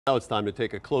Now it's time to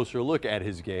take a closer look at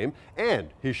his game and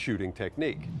his shooting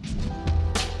technique.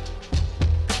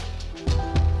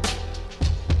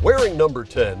 Wearing number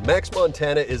 10, Max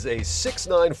Montana is a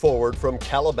 6'9" forward from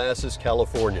Calabasas,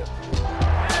 California.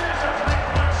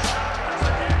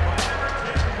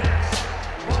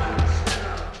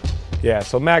 Yeah,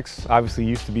 so Max obviously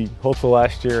used to be Holtzville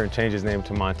last year and changed his name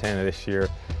to Montana this year.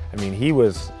 I mean, he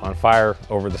was on fire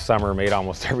over the summer, made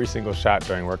almost every single shot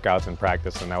during workouts and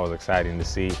practice, and that was exciting to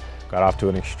see. Got off to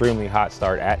an extremely hot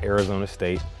start at Arizona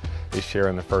State this year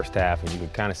in the first half, and you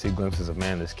could kind of see glimpses of,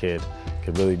 man, this kid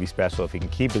could really be special if he can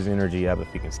keep his energy up, if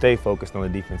he can stay focused on the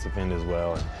defensive end as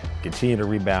well, and continue to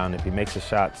rebound. If he makes the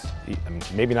shots,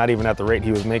 maybe not even at the rate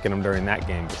he was making them during that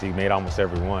game, because he made almost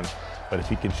every one. But if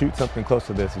he can shoot something close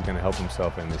to this, he's going to help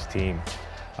himself and this team.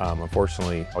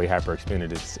 Unfortunately, he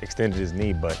hyperextended his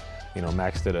knee, but you know,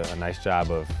 Max did a nice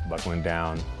job of buckling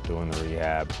down, doing the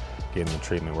rehab, getting the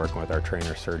treatment, working with our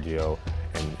trainer Sergio,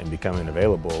 and becoming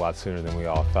available a lot sooner than we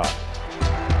all thought.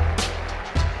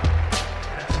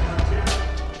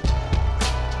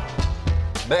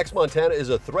 Max Montana is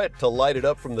a threat to light it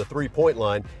up from the three-point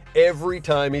line every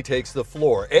time he takes the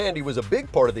floor, and he was a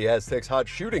big part of the Aztecs' hot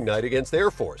shooting night against Air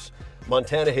Force.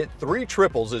 Montana hit 3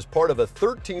 triples as part of a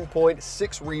 13-point,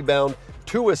 6-rebound,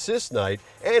 2-assist night,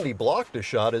 and he blocked a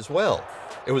shot as well.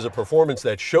 It was a performance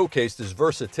that showcased his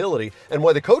versatility and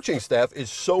why the coaching staff is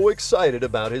so excited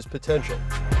about his potential.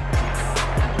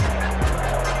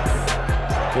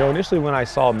 You know, initially when I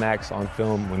saw Max on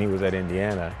film when he was at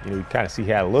Indiana, you know, you kind of see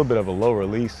he had a little bit of a low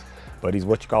release, but he's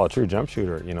what you call a true jump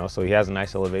shooter, you know, so he has a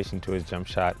nice elevation to his jump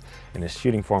shot, and his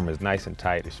shooting form is nice and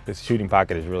tight. His shooting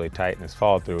pocket is really tight, and his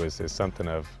follow through is something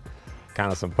of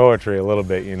kind of some poetry a little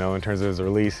bit, you know, in terms of his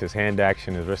release. His hand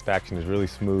action, his wrist action is really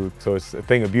smooth. So it's a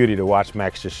thing of beauty to watch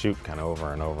Max just shoot kind of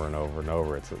over and over and over and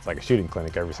over. It's like a shooting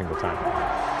clinic every single time.